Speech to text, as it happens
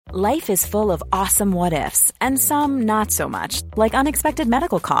Life is full of awesome what-ifs, and some not so much, like unexpected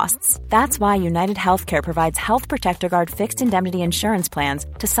medical costs. That's why United Healthcare provides Health Protector Guard fixed indemnity insurance plans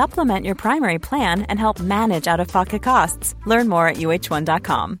to supplement your primary plan and help manage out-of-pocket costs. Learn more at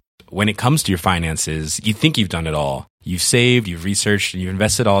uh1.com. When it comes to your finances, you think you've done it all. You've saved, you've researched, and you've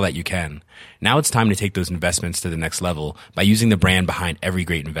invested all that you can. Now it's time to take those investments to the next level by using the brand behind every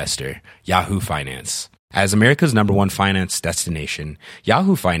great investor, Yahoo Finance. As America's #1 finance destination,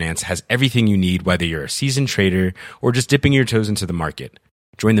 Yahoo Finance has everything you need, whether you're a seasoned trader or just dipping your toes into the market.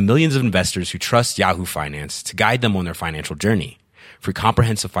 Join the millions of investors who trust Yahoo Finance to guide them on their financial journey. For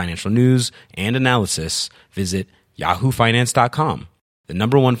comprehensive financial news and analysis, visit yahoofinance.com, the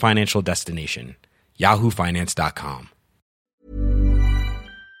 #1 financial destination, yahoofinance.com.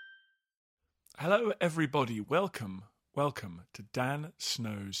 Hello, everybody. Welcome to Dan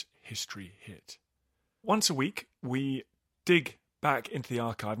Snow's History Hit. Once a week, we dig back into the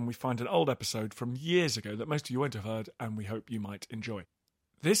archive and we find an old episode from years ago that most of you won't have heard, and we hope you might enjoy.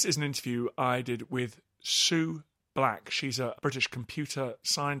 This is an interview I did with Sue Black. She's a British computer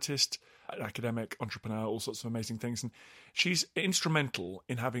scientist, an academic, entrepreneur, all sorts of amazing things. And she's instrumental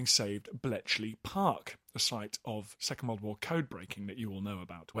in having saved Bletchley Park, the site of Second World War code breaking that you all know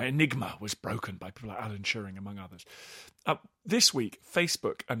about, where Enigma was broken by people like Alan Turing, among others. This week,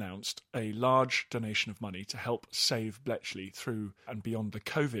 Facebook announced a large donation of money to help save Bletchley through and beyond the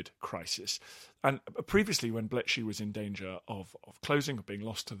COVID crisis. And previously, when Bletchley was in danger of closing or being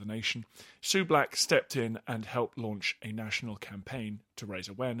lost to the nation, Sue Black stepped in and helped launch a national campaign to raise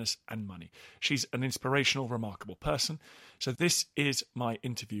awareness and money. She's an inspirational, remarkable person. So this is my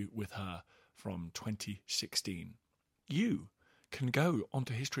interview with her from 2016. You can go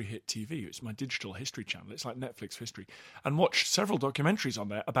onto History Hit TV. It's my digital history channel. It's like Netflix history. And watch several documentaries on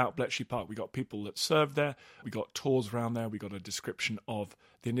there about Bletchley Park. We got people that served there. We got tours around there. We got a description of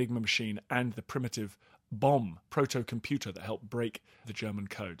the Enigma machine and the primitive bomb, proto-computer that helped break the German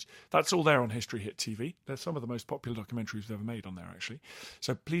codes. That's all there on History Hit TV. They're some of the most popular documentaries we've ever made on there, actually.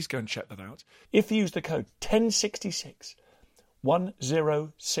 So please go and check that out. If you use the code 1066,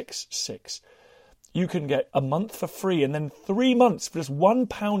 1066, you can get a month for free and then 3 months for just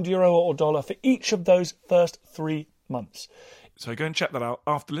 £1, euro or dollar for each of those first 3 months. So go and check that out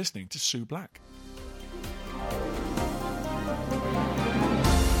after listening to Sue Black.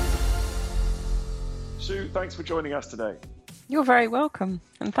 Sue, thanks for joining us today. You're very welcome,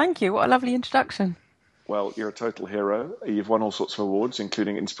 and thank you. What a lovely introduction. Well, you're a total hero. You've won all sorts of awards,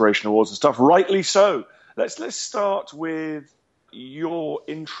 including inspiration awards and stuff. Rightly so. Let's start with your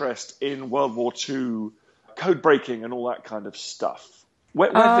interest in World War II, code breaking and all that kind of stuff. Where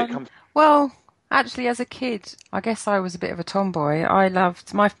did it come from? Well, actually, as a kid, I guess I was a bit of a tomboy. I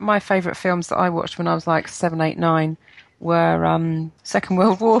loved my favourite films that I watched when I was like 7, 8, 9 were Second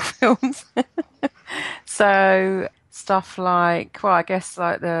World War films. So stuff like, well, I guess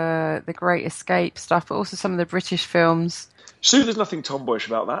like the Great Escape stuff, but also some of the British films. Sue, there's nothing tomboyish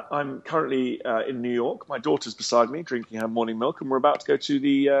about that. I'm currently in New York. My daughter's beside me drinking her morning milk, and we're about to go to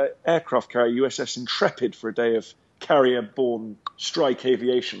the aircraft carrier USS Intrepid for a day of carrier-borne strike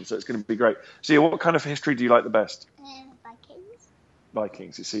aviation, so it's going to be great. So, what kind of history do you like the best?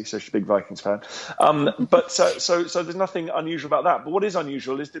 Vikings, you see, so she's a big Vikings fan. But so there's nothing unusual about that. But what is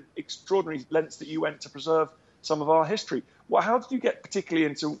unusual is the extraordinary lengths that you went to preserve some of our history. Well, how did you get particularly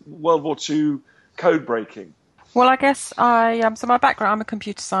into World War II code breaking? Well, I guess so my background, I'm a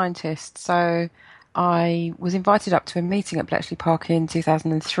computer scientist, so I was invited up to a meeting at Bletchley Park in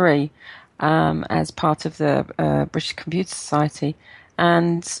 2003 as part of the British Computer Society.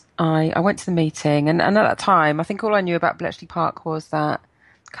 And I went to the meeting, and at that time, I think all I knew about Bletchley Park was that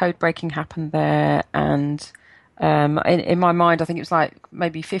code breaking happened there, and in my mind, I think it was like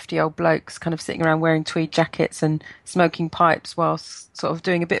maybe 50 old blokes kind of sitting around wearing tweed jackets and smoking pipes whilst sort of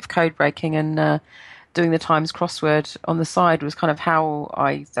doing a bit of code breaking and doing the Times crossword on the side was kind of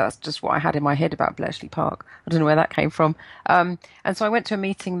that's just what I had in my head about Bletchley Park. I don't know where that came from. And so I went to a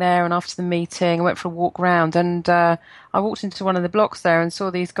meeting there, and after the meeting I went for a walk round, and I walked into one of the blocks there and saw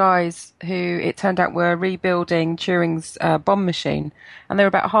these guys who it turned out were rebuilding Turing's bomb machine, and they were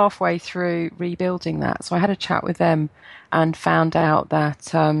about halfway through rebuilding that. So I had a chat with them and found out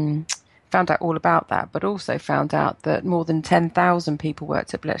all about that, but also found out that more than 10,000 people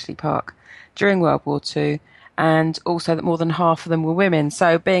worked at Bletchley Park during World War II, and also that more than half of them were women.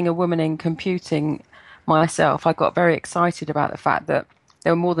 So being a woman in computing myself, I got very excited about the fact that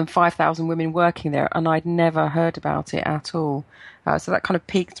there were more than 5,000 women working there, and I'd never heard about it at all. So that kind of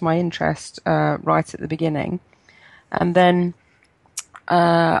piqued my interest right at the beginning. And then,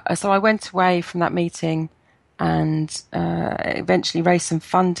 so I went away from that meeting and eventually raised some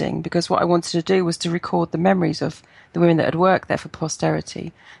funding, because what I wanted to do was to record the memories of the women that had worked there for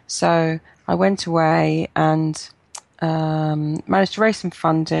posterity. So I went away and managed to raise some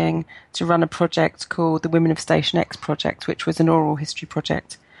funding to run a project called the Women of Station X Project, which was an oral history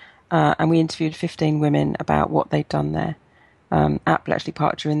project. And we interviewed 15 women about what they'd done there at Bletchley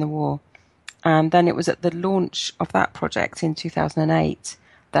Park during the war. And then it was at the launch of that project in 2008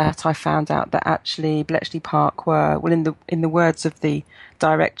 that I found out that actually Bletchley Park were, well, in the words of the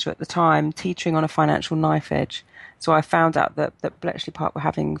director at the time, teetering on a financial knife edge. So I found out that Bletchley Park were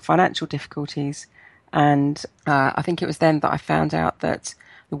having financial difficulties, and I think it was then that I found out that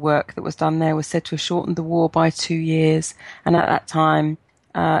the work that was done there was said to have shortened the war by 2 years, and at that time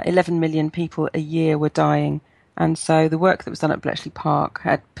 11 million people a year were dying. And so the work that was done at Bletchley Park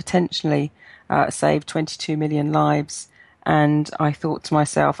had potentially saved 22 million lives. And I thought to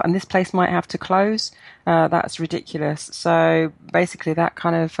myself, and this place might have to close. That's ridiculous. So basically that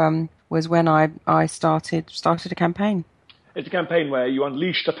kind of was when I started a campaign. It's a campaign where you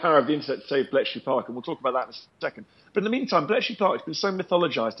unleash the power of the internet to save Bletchley Park, and we'll talk about that in a second. But in the meantime, Bletchley Park has been so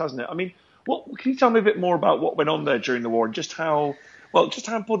mythologized, hasn't it? I mean, can you tell me a bit more about what went on there during the war, and just how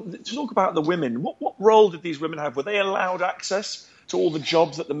important, to talk about the women, what role did these women have? Were they allowed access to all the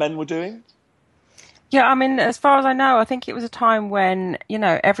jobs that the men were doing? Yeah, I mean, as far as I know, I think it was a time when,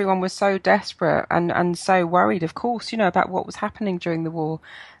 everyone was so desperate and so worried, of course, about what was happening during the war,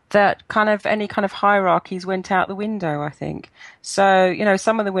 that any kind of hierarchies went out the window, I think. So,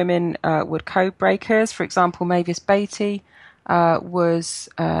 some of the women were code breakers. For example, Mavis Beatty was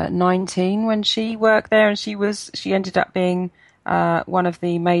 19 when she worked there, and she ended up being one of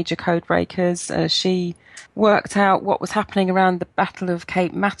the major code breakers. She worked out what was happening around the Battle of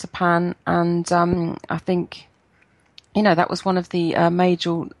Cape Matapan, and I think, that was one of the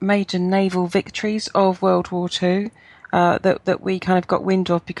major naval victories of World War II that we kind of got wind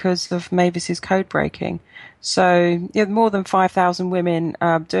of because of Mavis's code breaking. So more than 5,000 women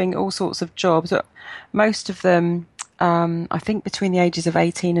doing all sorts of jobs. Most of them, I think, between the ages of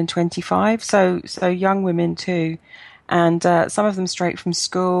 18 and 25. So young women too. And some of them straight from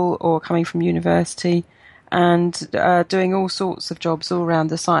school or coming from university, and doing all sorts of jobs all around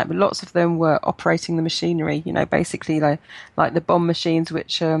the site. But lots of them were operating the machinery, basically like the bomb machines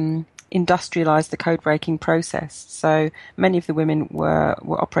which industrialised the code-breaking process. So many of the women were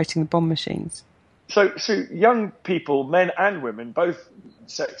operating the bomb machines. So young people, men and women, both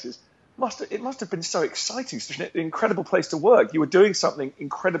sexes, it must have been so exciting, such an incredible place to work. You were doing something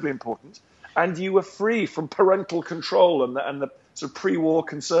incredibly important, and you were free from parental control and the sort of pre-war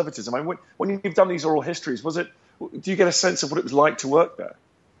conservatism. I mean, when you've done these oral histories, do you get a sense of what it was like to work there?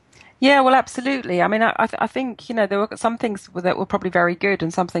 Yeah, well, absolutely. I mean, I think, there were some things that were probably very good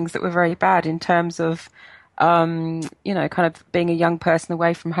and some things that were very bad in terms of, kind of being a young person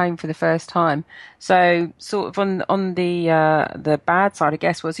away from home for the first time. So sort of on the bad side, I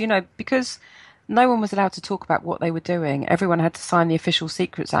guess, was, because no one was allowed to talk about what they were doing. Everyone had to sign the Official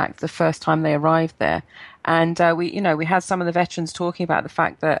Secrets Act the first time they arrived there. And we had some of the veterans talking about the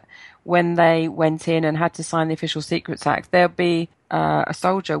fact that when they went in and had to sign the Official Secrets Act, there'd be a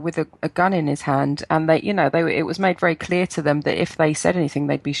soldier with a gun in his hand, and it was made very clear to them that if they said anything,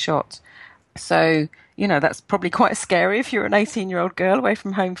 they'd be shot. So, that's probably quite scary if you're an 18-year-old girl away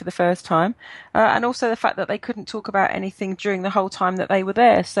from home for the first time. And also the fact that they couldn't talk about anything during the whole time that they were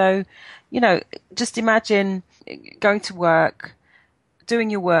there. So, just imagine going to work, doing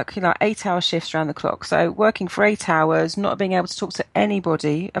your work, 8-hour shifts around the clock. So working for 8 hours, not being able to talk to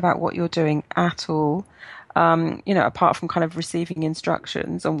anybody about what you're doing at all, apart from kind of receiving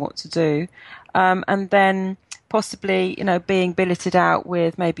instructions on what to do. And then possibly, being billeted out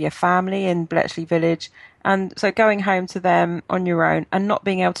with maybe a family in Bletchley Village. And so going home to them on your own and not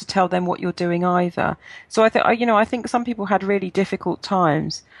being able to tell them what you're doing either. So I think some people had really difficult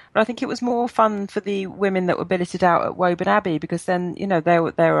times, but I think it was more fun for the women that were billeted out at Woburn Abbey, because then, there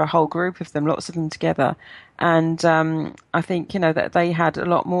were a whole group of them, lots of them together. And I think, that they had a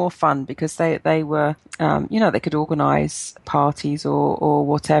lot more fun because they were, they could organise parties or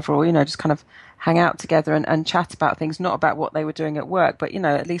whatever, or, just kind of hang out together and chat about things, not about what they were doing at work, but,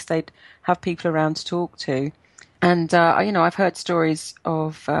 at least they'd have people around to talk to. And, I've heard stories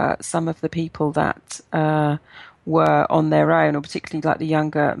of some of the people that were on their own, or particularly like the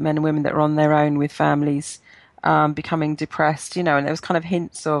younger men and women that were on their own with families, becoming depressed, and there was kind of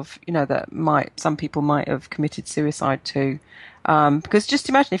hints of, that some people might have committed suicide too. Because just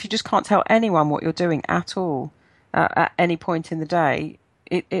imagine if you just can't tell anyone what you're doing at all, at any point in the day,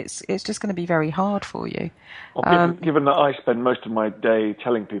 it's just going to be very hard for you. Well, given that I spend most of my day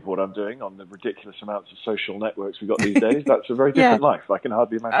telling people what I'm doing on the ridiculous amounts of social networks we've got these days, that's a very different life. I can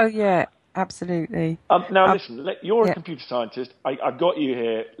hardly imagine. Oh, yeah, absolutely. Now, listen, you're a computer scientist. I've got you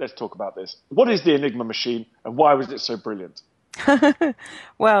here. Let's talk about this. What is the Enigma machine, and why was it so brilliant?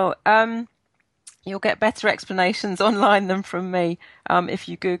 Well, you'll get better explanations online than from me. If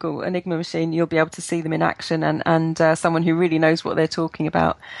you Google Enigma machine, you'll be able to see them in action and someone who really knows what they're talking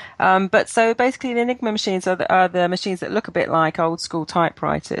about. But so basically the Enigma machines are the machines that look a bit like old school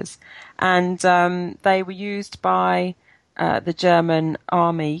typewriters. And they were used by the German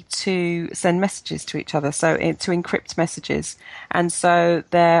army to send messages to each other, so to encrypt messages. And so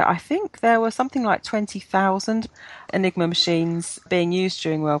I think there were something like 20,000 Enigma machines being used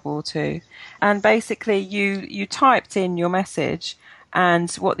during World War II. And basically you typed in your message,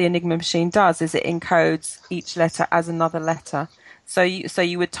 and what the Enigma machine does is it encodes each letter as another letter. So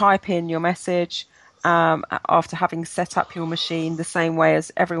you would type in your message after having set up your machine the same way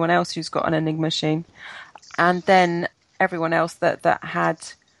as everyone else who's got an Enigma machine. And then everyone else that had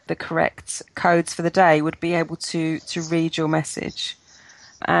the correct codes for the day would be able to read your message.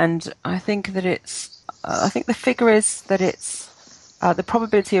 And I think that the figure is that the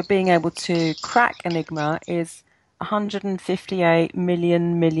probability of being able to crack Enigma is 158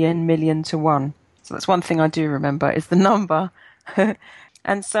 million to 1. So that's one thing I do remember is the number.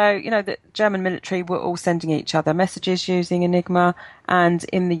 And so, the German military were all sending each other messages using Enigma, and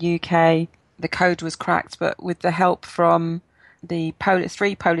in the UK, the code was cracked, but with the help from the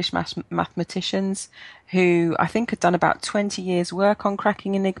three Polish mathematicians who I think had done about 20 years' work on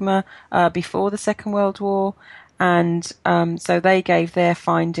cracking Enigma before the Second World War. And so they gave their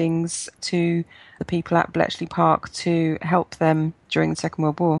findings to the people at Bletchley Park to help them during the Second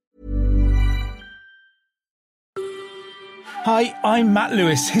World War. Hi, I'm Matt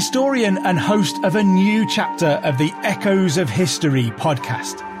Lewis, historian and host of a new chapter of the Echoes of History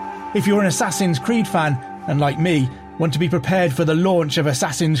podcast. If you're an Assassin's Creed fan, and like me, want to be prepared for the launch of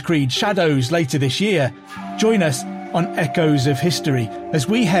Assassin's Creed Shadows later this year, join us on Echoes of History as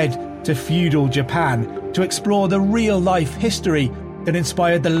we head to feudal Japan to explore the real-life history that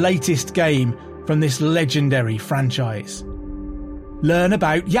inspired the latest game from this legendary franchise. Learn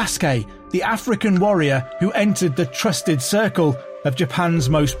about Yasuke, the African warrior who entered the trusted circle of Japan's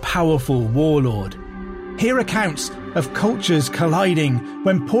most powerful warlord. Hear accounts of cultures colliding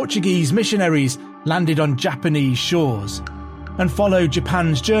when Portuguese missionaries landed on Japanese shores, and follow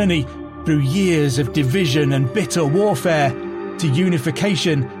Japan's journey through years of division and bitter warfare to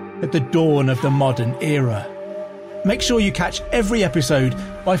unification at the dawn of the modern era. Make sure you catch every episode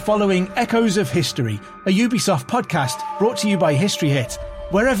by following Echoes of History, a Ubisoft podcast brought to you by History Hit,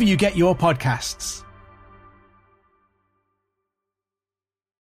 wherever you get your podcasts.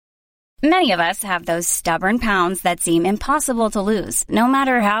 Many of us have those stubborn pounds that seem impossible to lose, no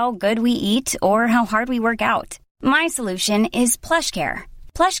matter how good we eat or how hard we work out. My solution is PlushCare.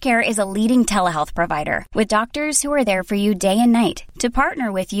 PlushCare is a leading telehealth provider with doctors who are there for you day and night to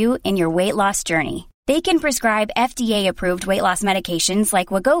partner with you in your weight loss journey. They can prescribe FDA-approved weight loss medications like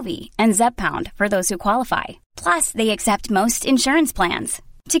Wegovy and Zepbound for those who qualify. Plus, they accept most insurance plans.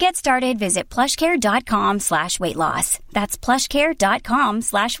 To get started, visit plushcare.com/weightloss. That's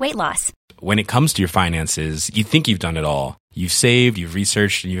plushcare.com/weightloss. When it comes to your finances, you think you've done it all. You've saved, you've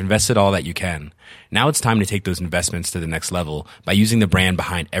researched, and you've invested all that you can. Now it's time to take those investments to the next level by using the brand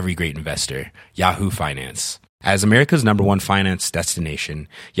behind every great investor, Yahoo Finance. As America's #1 finance destination,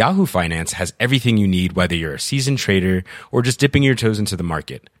 Yahoo Finance has everything you need, whether you're a seasoned trader or just dipping your toes into the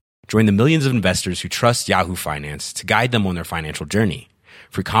market. Join the millions of investors who trust Yahoo Finance to guide them on their financial journey.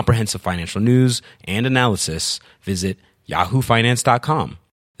 For comprehensive financial news and analysis, visit yahoofinance.com,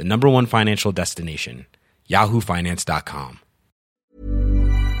 the #1 financial destination, yahoofinance.com.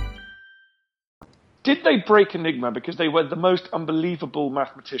 Did they break Enigma because they were the most unbelievable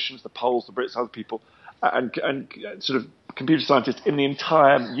mathematicians, the Poles, the Brits, other people, and sort of computer scientists in the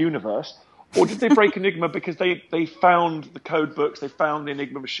entire universe? Or did they break Enigma because they found the code books, they found the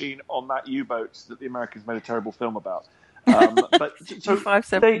Enigma machine on that U-boat that the Americans made a terrible film about? But so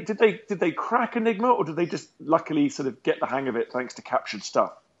did they crack Enigma, or did they just luckily sort of get the hang of it thanks to captured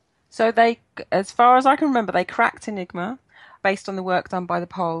stuff? So they, as far as I can remember, they cracked Enigma based on the work done by the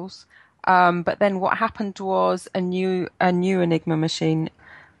Poles. But then what happened was a new Enigma machine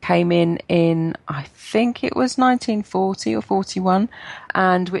came in I think it was 1940 or 41,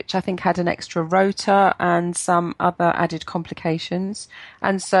 and which I think had an extra rotor and some other added complications.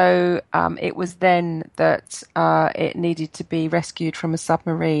 And so it was then that it needed to be rescued from a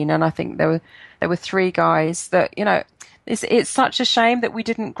submarine. And I think there were three guys that, it's such a shame that we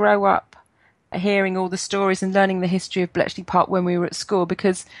didn't grow up hearing all the stories and learning the history of Bletchley Park when we were at school,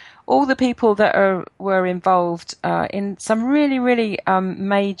 because all the people that were involved in some really, really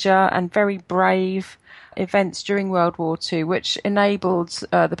major and very brave events during World War II, which enabled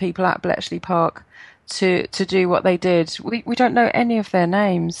the people at Bletchley Park to do what they did. We don't know any of their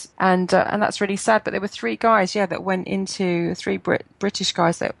names, and that's really sad. But there were three guys, that went into British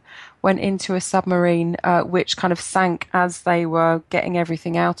guys that went into a submarine which kind of sank as they were getting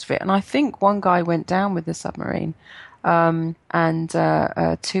everything out of it. And I think one guy went down with the submarine, and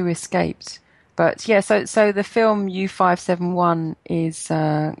two escaped. But so the film U-571 is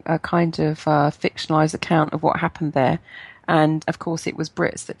a kind of fictionalized account of what happened there. And of course, it was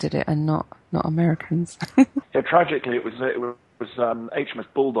Brits that did it, and not Americans. Yeah, tragically, it was HMS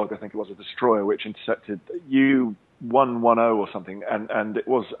Bulldog, I think it was, a destroyer, which intercepted U-110 or something, and it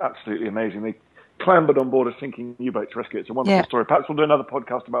was absolutely amazing. They clambered on board a sinking U-boat to rescue it. It's a wonderful story. Perhaps we'll do another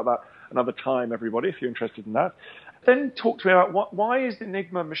podcast about that another time, everybody, if you're interested in that. Then talk to me about why is the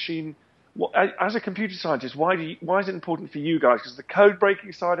Enigma machine, as a computer scientist, why is it important for you guys? Because the code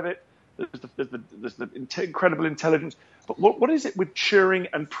breaking side of it, there's the incredible intelligence. But what is it with Turing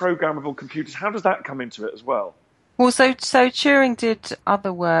and programmable computers? How does that come into it as well? Well, so Turing did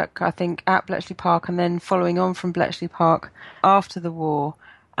other work, I think, at Bletchley Park, and then following on from Bletchley Park after the war.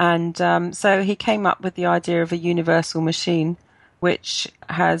 And so he came up with the idea of a universal machine, which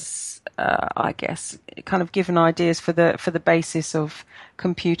has, I guess, kind of given ideas for the basis of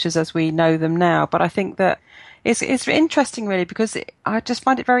computers as we know them now. But I think that it's interesting, really, because I just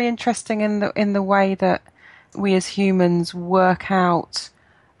find it very interesting in the way that we as humans work out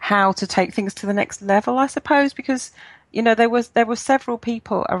how to take things to the next level, I suppose, because there were several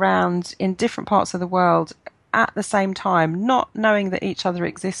people around in different parts of the world at the same time, not knowing that each other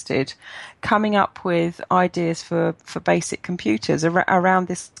existed, coming up with ideas for basic computers around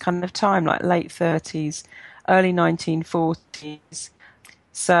this kind of time, like late 30s, early 1940s.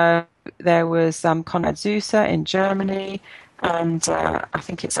 So there was Konrad Zuse in Germany, and I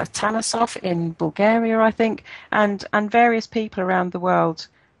think it's Atanasov in Bulgaria, I think, and various people around the world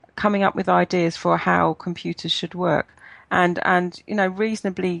coming up with ideas for how computers should work. And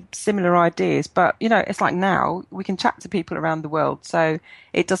reasonably similar ideas, but it's like now we can chat to people around the world, so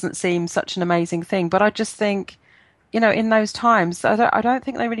it doesn't seem such an amazing thing. But I just think, in those times, I don't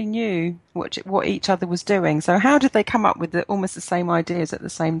think they really knew what each other was doing. So how did they come up with almost the same ideas at the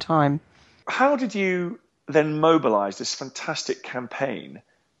same time? How did you then mobilise this fantastic campaign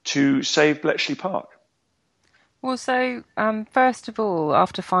to save Bletchley Park? Well, so first of all,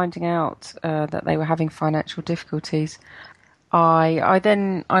 after finding out that they were having financial difficulties, I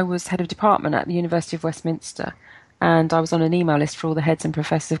was head of department at the University of Westminster, and I was on an email list for all the heads and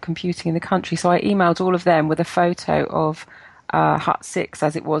professors of computing in the country. So I emailed all of them with a photo of Hut 6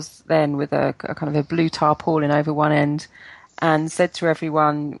 as it was then, with a kind of a blue tarpaulin over one end, and said to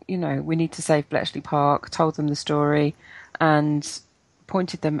everyone, we need to save Bletchley Park, told them the story, and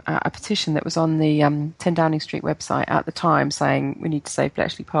pointed them at a petition that was on the 10 Downing Street website at the time saying we need to save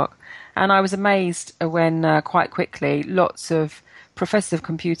Bletchley Park. And I was amazed when quite quickly lots of professors of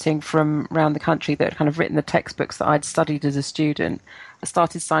computing from around the country that had kind of written the textbooks that I'd studied as a student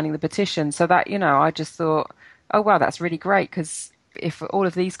started signing the petition. So that, I just thought, oh, wow, that's really great, because if all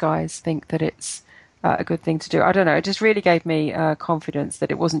of these guys think that it's a good thing to do, I don't know, it just really gave me confidence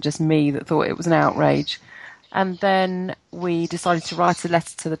that it wasn't just me that thought it was an outrage. And then we decided to write a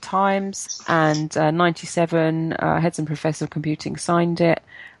letter to the Times, and 97 heads and professors of computing signed it.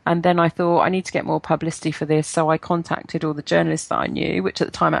 And then I thought, I need to get more publicity for this, so I contacted all the journalists that I knew, which at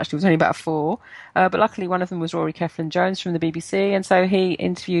the time actually was only about 4. But luckily one of them was Rory Keflin-Jones from the BBC, and so he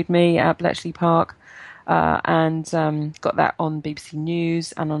interviewed me at Bletchley Park and got that on BBC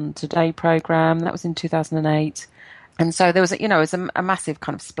News and on Today programme. That was in 2008. And so there was, it was a massive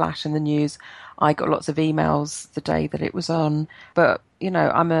kind of splash in the news. I got lots of emails the day that it was on. But,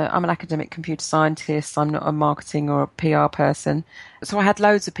 I'm an academic computer scientist. I'm not a marketing or a PR person. So I had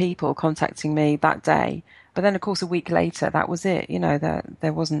loads of people contacting me that day. But then, of course, a week later, that was it.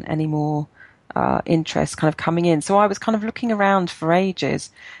 There wasn't any more interest kind of coming in. So I was kind of looking around for ages,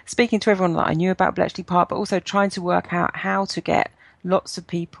 speaking to everyone that I knew about Bletchley Park, but also trying to work out how to get lots of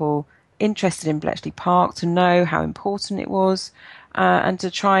people interested in Bletchley Park, to know how important it was, and to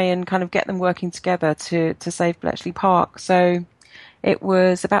try and kind of get them working together to save Bletchley Park. So it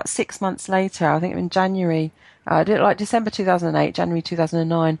was about 6 months later, I think in January, I did it like December 2008, January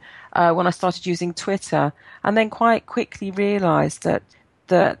 2009, when I started using Twitter, and then quite quickly realised that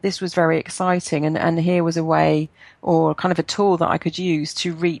this was very exciting, and here was a way, or kind of a tool that I could use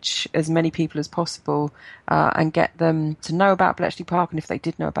to reach as many people as possible, and get them to know about Bletchley Park, and if they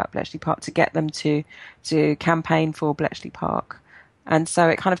did know about Bletchley Park, to get them to campaign for Bletchley Park. And so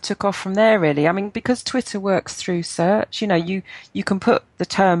it kind of took off from there, really. I mean, because Twitter works through search, you can put the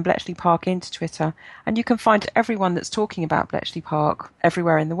term Bletchley Park into Twitter and you can find everyone that's talking about Bletchley Park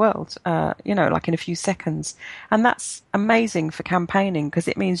everywhere in the world, like in a few seconds. And that's amazing for campaigning, because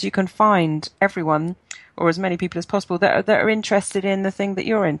it means you can find everyone, or as many people as possible, that are interested in the thing that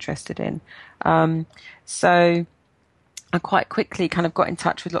you're interested in. So I quite quickly kind of got in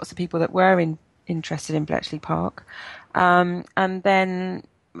touch with lots of people that were interested in Bletchley Park. And then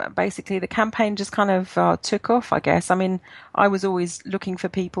basically the campaign just kind of took off, I guess. I mean, I was always looking for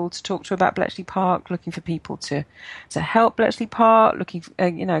people to talk to about Bletchley Park, looking for people to help Bletchley Park, looking for,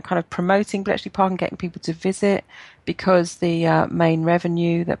 kind of promoting Bletchley Park and getting people to visit, because the main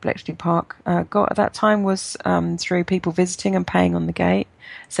revenue that Bletchley Park got at that time was through people visiting and paying on the gate.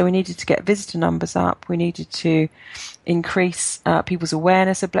 So we needed to get visitor numbers up. We needed to increase people's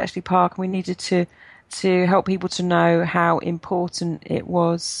awareness of Bletchley Park. And we needed to help people to know how important it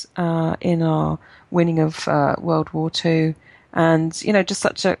was in our winning of World War II, and just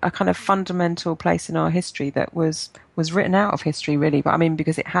such a kind of fundamental place in our history that was written out of history, really. But I mean,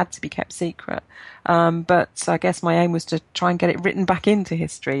 because it had to be kept secret. But I guess my aim was to try and get it written back into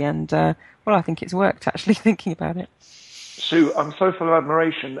history, and I think it's worked, actually, thinking about it. Sue, I'm so full of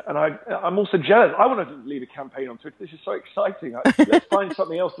admiration, and I'm also jealous. I want to lead a campaign on Twitter. This is so exciting. Let's find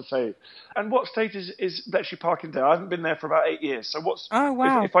something else to say. And what state is Bletchley Park in today? I haven't been there for about 8 years. So Oh,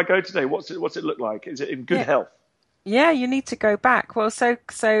 wow. If I go today, what's it look like? Is it in good health? Yeah, you need to go back. Well, so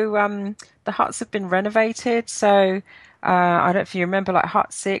the huts have been renovated. So I don't know if you remember, like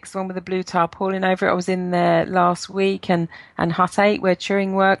Hut 6, the one with the blue tarpaulin over it. I was in there last week, and Hut 8, where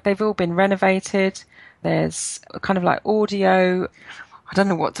Turing worked. They've all been renovated. There's kind of like audio. I don't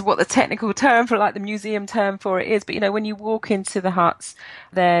know what the technical term for, like the museum term for it is, but when you walk into the huts,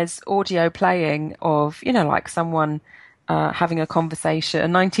 there's audio playing of, like someone having a conversation, a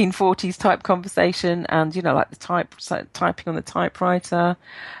 1940s type conversation, and like the typing on the typewriter,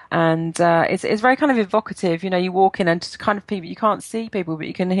 and it's very kind of evocative. You walk in and just kind of people, you can't see people, but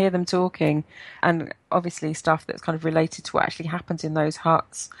you can hear them talking, and obviously stuff that's kind of related to what actually happens in those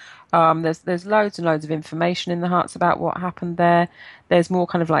huts. There's loads and loads of information in the huts about what happened there. There's more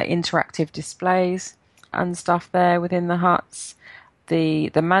kind of like interactive displays and stuff there within the huts.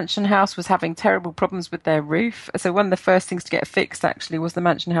 The Mansion House was having terrible problems with their roof. So one of the first things to get fixed actually was the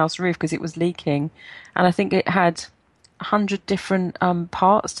Mansion House roof, because it was leaking. And I think it had 100 different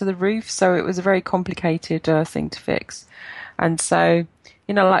parts to the roof. So it was a very complicated thing to fix. And so,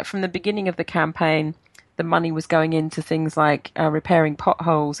 like from the beginning of the campaign, the money was going into things like repairing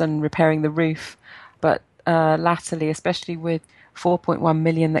potholes and repairing the roof. But latterly, especially with 4.1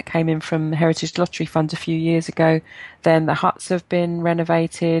 million that came in from the Heritage Lottery Fund a few years ago, then the huts have been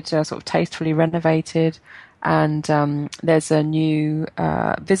renovated, sort of tastefully renovated, and there's a new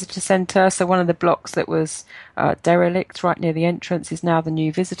visitor centre. So one of the blocks that was derelict right near the entrance is now the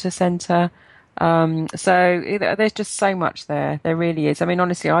new visitor centre. So there's just so much there. There really is. I mean,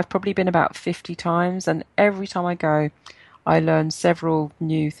 honestly, I've probably been about 50 times, and every time I go, I learn several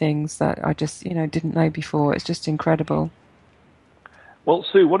new things that I just, didn't know before. It's just incredible. Well,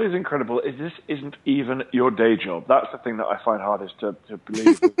 Sue, what is incredible is this isn't even your day job. That's the thing that I find hardest to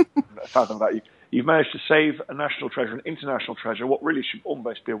believe, fathom about you. You've managed to save a national treasure, an international treasure, what really should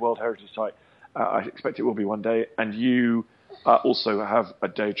almost be a World Heritage Site. I expect it will be one day. And you also have a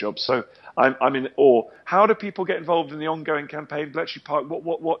day job. So I'm in awe. How do people get involved in the ongoing campaign, Bletchley Park?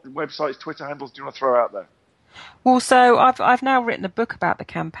 What websites, Twitter handles do you want to throw out there? Well, so I've now written a book about the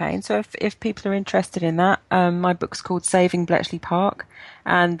campaign. So if people are interested in that, my book's called Saving Bletchley Park,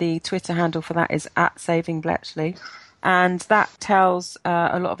 and the Twitter handle for that is @SavingBletchley. And that tells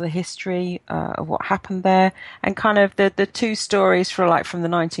a lot of the history of what happened there, and kind of the two stories from the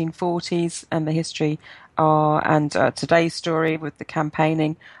 1940s and the history and today's story with the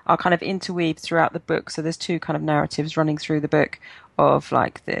campaigning are kind of interweaved throughout the book. So there's two kind of narratives running through the book of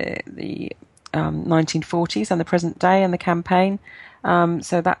like the 1940s and the present day and the campaign.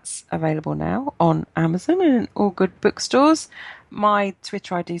 So that's available now on Amazon and in all good bookstores. My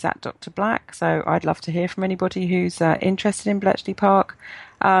Twitter ID is @Dr. Black, so I'd love to hear from anybody who's interested in Bletchley Park.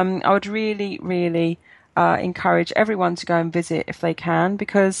 I would really, really encourage everyone to go and visit if they can,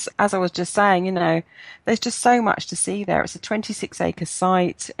 because as I was just saying, you know, there's just so much to see there. It's a 26-acre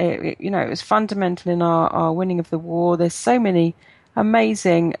site. It was fundamental in our winning of the war. There's so many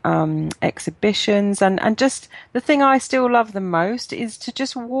amazing exhibitions, and just the thing I still love the most is to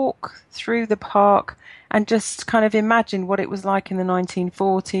just walk through the park and just kind of imagine what it was like in the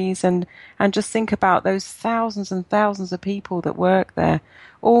 1940s and just think about those thousands and thousands of people that worked there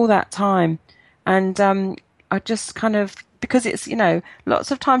all that time. And I just kind of, because it's, you know,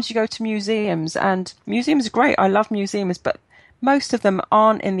 lots of times you go to museums, and museums are great. I love museums, but most of them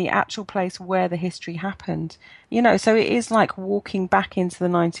aren't in the actual place where the history happened. You know, so it is like walking back into the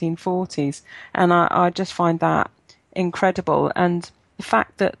 1940s. And I just find that incredible. And the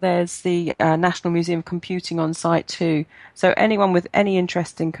fact that there's the National Museum of Computing on site too. So anyone with any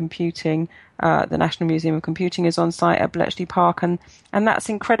interest in computing, the National Museum of Computing is on site at Bletchley Park, and that's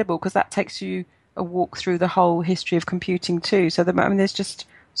incredible because that takes you a walk through the whole history of computing too. So there's just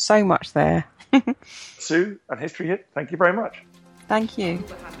so much there. Sue and History Hit, thank you very much. Thank you.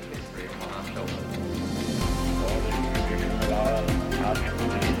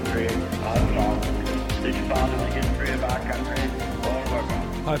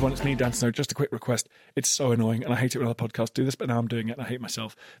 Hi everyone, it's me, Dan Snow. Just a quick request. It's so annoying, and I hate it when other podcasts do this, but now I'm doing it and I hate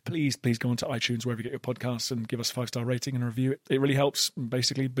myself. Please go onto iTunes, wherever you get your podcasts, and give us a 5-star rating and a review. It really helps,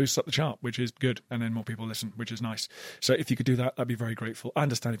 basically boosts up the chart, which is good, and then more people listen, which is nice. So if you could do that, I'd be very grateful. I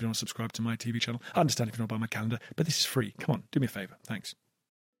understand if you don't want to subscribe to my TV channel. I understand if you don't buy my calendar, but this is free. Come on, do me a favour. Thanks.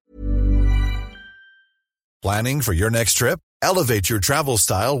 Planning for your next trip? Elevate your travel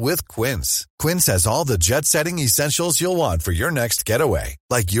style with Quince. Quince has all the jet-setting essentials you'll want for your next getaway,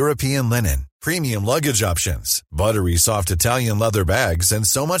 like European linen, premium luggage options, buttery soft Italian leather bags, and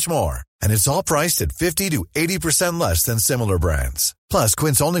so much more. And it's all priced at 50 to 80% less than similar brands. Plus,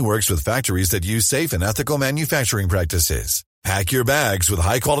 Quince only works with factories that use safe and ethical manufacturing practices. Pack your bags with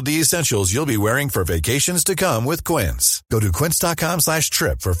high-quality essentials you'll be wearing for vacations to come with Quince. Go to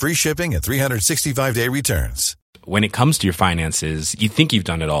quince.com/trip for free shipping and 365-day returns. When it comes to your finances, you think you've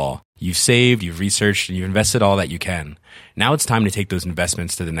done it all. You've saved, you've researched, and you've invested all that you can. Now it's time to take those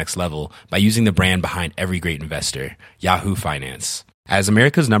investments to the next level by using the brand behind every great investor, Yahoo Finance. As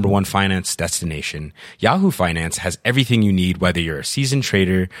America's #1 finance destination, Yahoo Finance has everything you need, whether you're a seasoned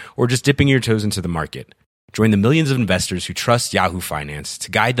trader or just dipping your toes into the market. Join the millions of investors who trust Yahoo Finance to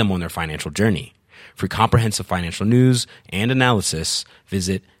guide them on their financial journey. For comprehensive financial news and analysis,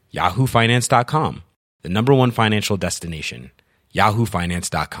 visit yahoofinance.com. The #1 financial destination,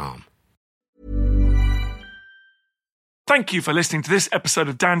 yahoofinance.com. Thank you for listening to this episode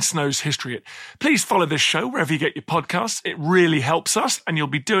of Dan Snow's History Hit. Please follow this show wherever you get your podcasts. It really helps us, and you'll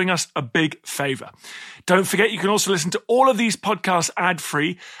be doing us a big favour. Don't forget, you can also listen to all of these podcasts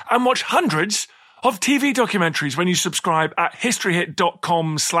ad-free and watch hundreds of TV documentaries when you subscribe at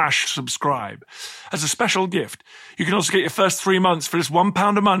historyhit.com/subscribe. As a special gift, you can also get your first 3 months for just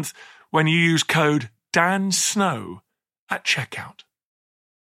 £1 a month when you use code DANSNOW at checkout.